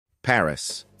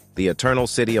Paris, the eternal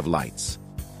city of lights.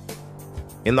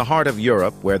 In the heart of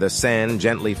Europe, where the Seine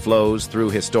gently flows through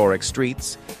historic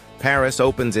streets, Paris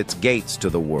opens its gates to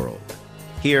the world.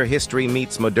 Here history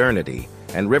meets modernity,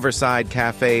 and riverside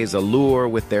cafes allure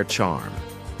with their charm.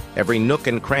 Every nook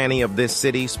and cranny of this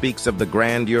city speaks of the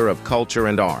grandeur of culture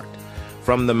and art.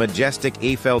 From the majestic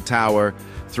Eiffel Tower,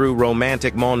 through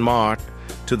romantic Montmartre,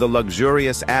 to the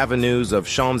luxurious avenues of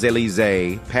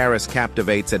Champs-Élysées, Paris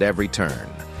captivates at every turn.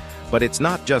 But it's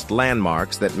not just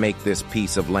landmarks that make this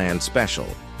piece of land special.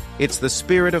 It's the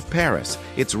spirit of Paris,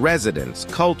 its residents,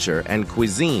 culture, and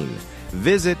cuisine.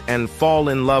 Visit and fall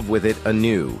in love with it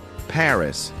anew.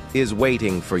 Paris is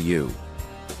waiting for you.